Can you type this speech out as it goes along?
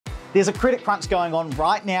There's a credit crunch going on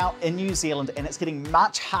right now in New Zealand, and it's getting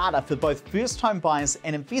much harder for both first home buyers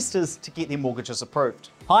and investors to get their mortgages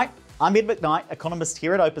approved. Hi, I'm Ed McKnight, economist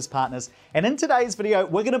here at Opus Partners, and in today's video,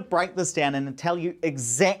 we're going to break this down and tell you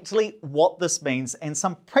exactly what this means and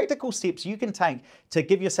some practical steps you can take to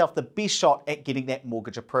give yourself the best shot at getting that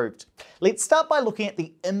mortgage approved. Let's start by looking at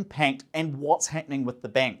the impact and what's happening with the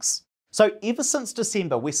banks. So ever since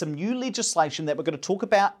December, where some new legislation that we're going to talk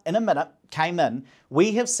about in a minute came in,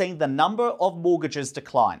 we have seen the number of mortgages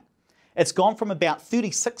decline. It's gone from about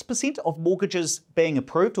 36% of mortgages being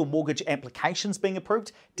approved or mortgage applications being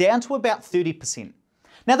approved down to about 30%.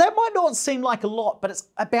 Now that might not seem like a lot, but it's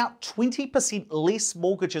about 20% less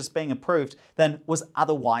mortgages being approved than was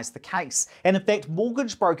otherwise the case. And in fact,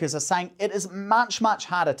 mortgage brokers are saying it is much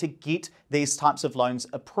harder to get these types of loans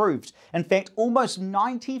approved. In fact, almost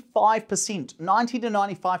 95%, 90 to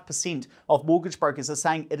 95% of mortgage brokers are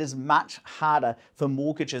saying it is much harder for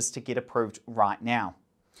mortgages to get approved right now.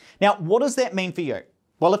 Now, what does that mean for you?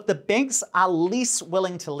 Well, if the banks are less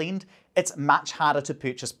willing to lend, it's much harder to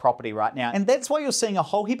purchase property right now. And that's why you're seeing a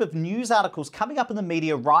whole heap of news articles coming up in the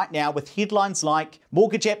media right now with headlines like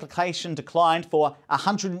mortgage application declined for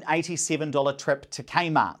 $187 trip to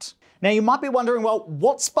Kmart. Now you might be wondering, well,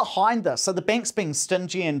 what's behind this? Are the banks being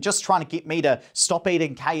stingy and just trying to get me to stop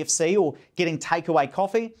eating KFC or getting takeaway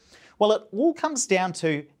coffee? Well, it all comes down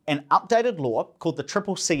to an updated law called the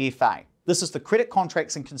CCCFA. This is the Credit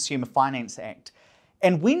Contracts and Consumer Finance Act.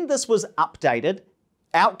 And when this was updated,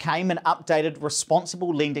 out came an updated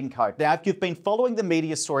responsible lending code. Now, if you've been following the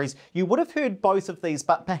media stories, you would have heard both of these,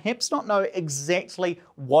 but perhaps not know exactly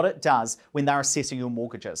what it does when they're assessing your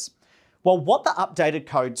mortgages. Well, what the updated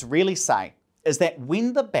codes really say is that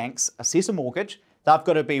when the banks assess a mortgage, they've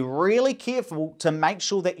got to be really careful to make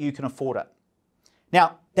sure that you can afford it.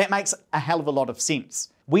 Now, that makes a hell of a lot of sense.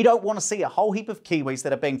 We don't want to see a whole heap of Kiwis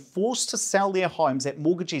that are being forced to sell their homes at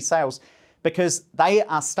mortgagee sales because they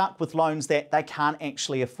are stuck with loans that they can't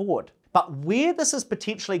actually afford. But where this has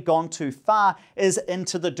potentially gone too far is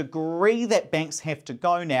into the degree that banks have to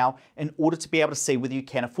go now in order to be able to see whether you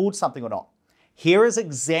can afford something or not. Here is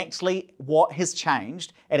exactly what has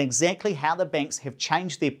changed and exactly how the banks have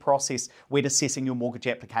changed their process when assessing your mortgage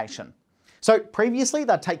application. So previously,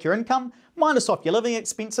 they'd take your income, minus off your living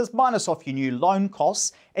expenses, minus off your new loan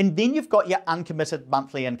costs, and then you've got your uncommitted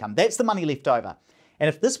monthly income. That's the money left over. And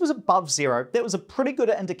if this was above zero, that was a pretty good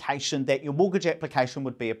indication that your mortgage application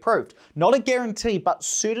would be approved. Not a guarantee, but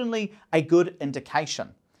certainly a good indication.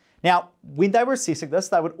 Now, when they were assessing this,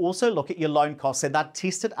 they would also look at your loan costs and they'd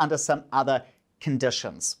test it under some other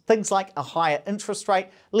conditions. Things like a higher interest rate,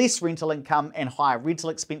 less rental income, and higher rental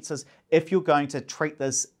expenses if you're going to treat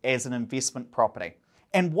this as an investment property.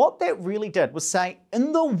 And what that really did was say,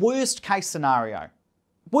 in the worst case scenario,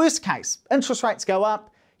 worst case, interest rates go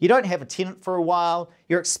up, you don't have a tenant for a while,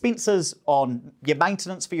 your expenses on your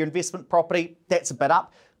maintenance for your investment property, that's a bit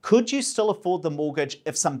up. Could you still afford the mortgage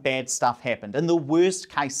if some bad stuff happened in the worst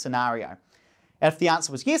case scenario? And if the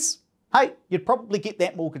answer was yes, hey, you'd probably get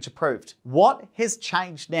that mortgage approved. What has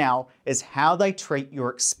changed now is how they treat your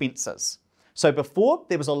expenses. So before,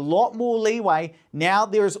 there was a lot more leeway. Now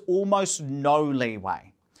there is almost no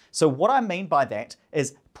leeway. So what I mean by that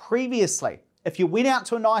is previously, if you went out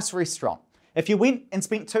to a nice restaurant, if you went and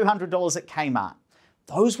spent $200 at Kmart,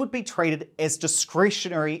 those would be treated as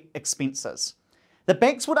discretionary expenses. The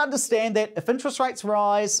banks would understand that if interest rates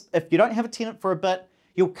rise, if you don't have a tenant for a bit,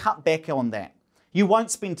 you'll cut back on that. You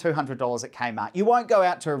won't spend $200 at Kmart. You won't go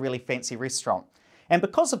out to a really fancy restaurant. And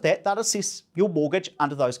because of that, they'll assess your mortgage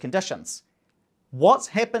under those conditions. What's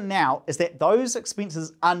happened now is that those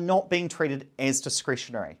expenses are not being treated as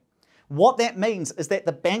discretionary. What that means is that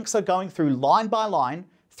the banks are going through line by line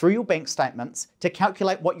through your bank statements to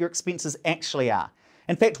calculate what your expenses actually are.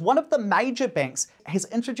 In fact, one of the major banks has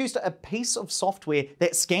introduced a piece of software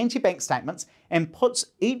that scans your bank statements and puts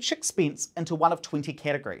each expense into one of 20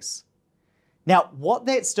 categories. Now, what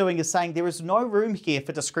that's doing is saying there is no room here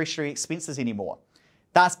for discretionary expenses anymore.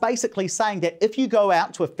 That's basically saying that if you go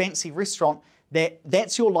out to a fancy restaurant,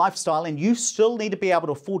 that's your lifestyle and you still need to be able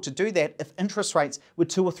to afford to do that if interest rates were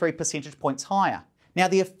 2 or 3 percentage points higher. Now,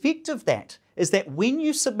 the effect of that is that when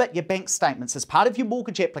you submit your bank statements as part of your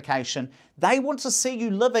mortgage application, they want to see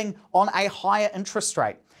you living on a higher interest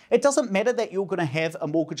rate. It doesn't matter that you're going to have a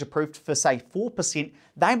mortgage approved for, say, 4%.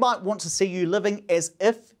 They might want to see you living as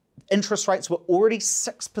if interest rates were already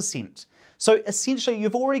 6%. So essentially,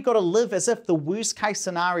 you've already got to live as if the worst case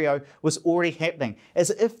scenario was already happening, as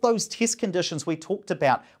if those test conditions we talked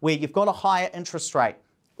about, where you've got a higher interest rate,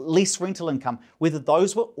 less rental income, whether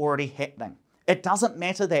those were already happening. It doesn't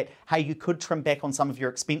matter that, hey, you could trim back on some of your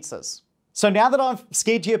expenses. So now that I've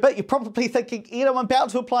scared you a bit, you're probably thinking, Ed, I'm about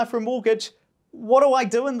to apply for a mortgage. What do I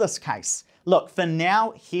do in this case? Look, for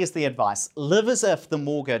now, here's the advice. Live as if the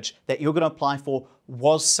mortgage that you're going to apply for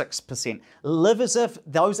was 6%. Live as if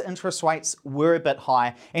those interest rates were a bit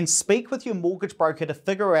higher, and speak with your mortgage broker to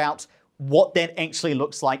figure out what that actually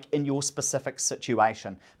looks like in your specific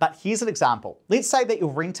situation. But here's an example. Let's say that you're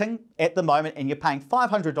renting at the moment and you're paying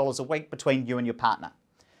 $500 a week between you and your partner.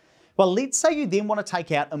 Well, let's say you then want to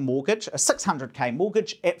take out a mortgage, a $600K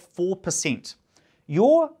mortgage at 4%.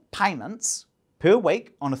 Your payments per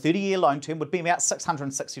week on a 30-year loan term would be about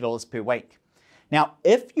 $660 per week. Now,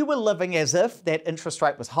 if you were living as if that interest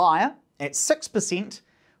rate was higher at 6%,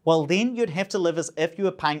 well, then you'd have to live as if you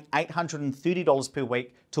were paying $830 per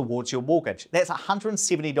week towards your mortgage. That's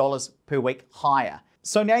 $170 per week higher.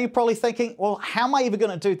 So now you're probably thinking, well, how am I ever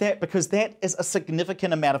going to do that? Because that is a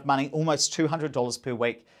significant amount of money, almost $200 per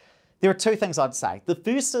week. There are two things I'd say. The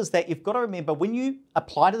first is that you've got to remember when you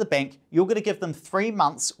apply to the bank, you're going to give them 3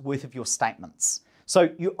 months worth of your statements. So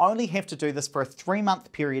you only have to do this for a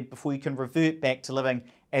 3-month period before you can revert back to living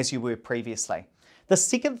as you were previously. The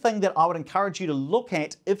second thing that I would encourage you to look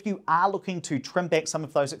at if you are looking to trim back some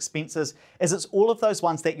of those expenses is it's all of those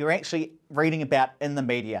ones that you're actually reading about in the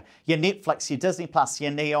media. Your Netflix, your Disney Plus,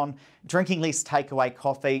 your Neon, drinking less takeaway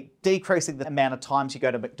coffee, decreasing the amount of times you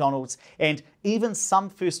go to McDonald's, and even some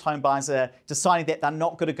first home buyers are deciding that they're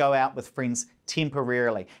not going to go out with friends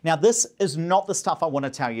temporarily. Now, this is not the stuff I want to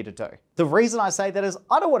tell you to do. The reason I say that is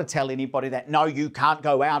I don't want to tell anybody that, no, you can't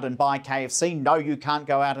go out and buy KFC, no, you can't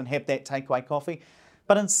go out and have that takeaway coffee.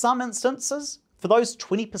 But in some instances, for those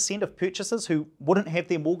 20% of purchasers who wouldn't have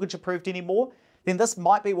their mortgage approved anymore, then this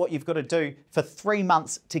might be what you've got to do for 3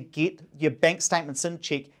 months to get your bank statements in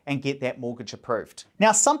check and get that mortgage approved.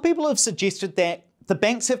 Now, some people have suggested that the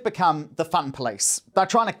banks have become the fun police. They're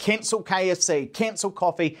trying to cancel KFC, cancel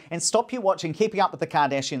coffee, and stop you watching Keeping Up with the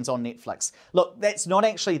Kardashians on Netflix. Look, that's not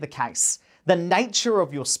actually the case. The nature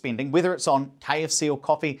of your spending, whether it's on KFC or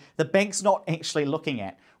coffee, the bank's not actually looking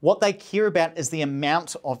at. What they care about is the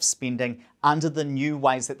amount of spending under the new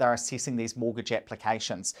ways that they're assessing these mortgage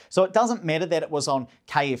applications. So it doesn't matter that it was on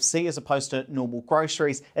KFC as opposed to normal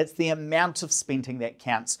groceries. It's the amount of spending that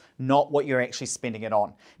counts, not what you're actually spending it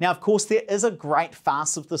on. Now, of course, there is a great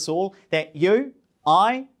farce of this all that you,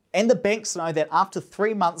 I, and the banks know that after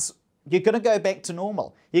 3 months, you're going to go back to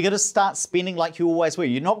normal. You're going to start spending like you always were.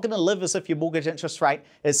 You're not going to live as if your mortgage interest rate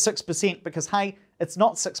is 6% because, hey, it's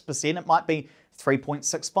not 6%. It might be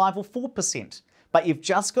 3.65 or 4%. But you've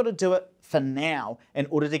just got to do it for now in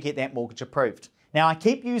order to get that mortgage approved. Now, I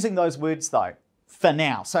keep using those words though, for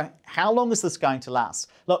now. So how long is this going to last?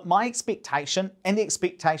 Look, my expectation and the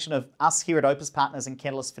expectation of us here at Opus Partners and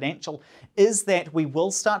Catalyst Financial is that we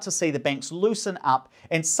will start to see the banks loosen up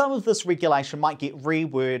and some of this regulation might get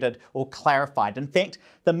reworded or clarified. In fact,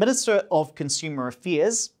 the Minister of Consumer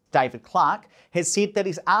Affairs, David Clark, has said that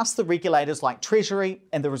he's asked the regulators like Treasury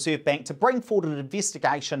and the Reserve Bank to bring forward an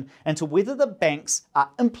investigation into whether the banks are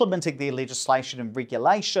implementing their legislation and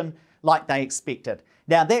regulation like they expected.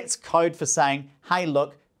 Now that's code for saying, hey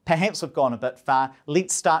look, perhaps we've gone a bit far,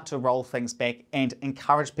 let's start to roll things back and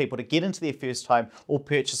encourage people to get into their first home or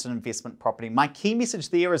purchase an investment property. My key message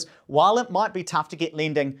there is, while it might be tough to get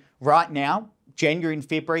lending right now, January and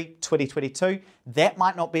February 2022, that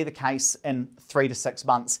might not be the case in 3 to 6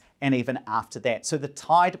 months and even after that. So the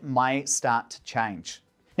tide may start to change.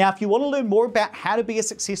 Now, if you want to learn more about how to be a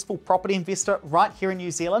successful property investor right here in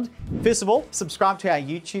New Zealand, first of all, subscribe to our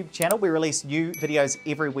YouTube channel. We release new videos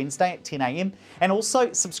every Wednesday at 10 a.m. And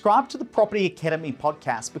also subscribe to the Property Academy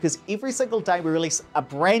podcast because every single day we release a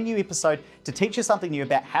brand new episode to teach you something new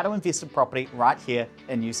about how to invest in property right here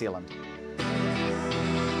in New Zealand.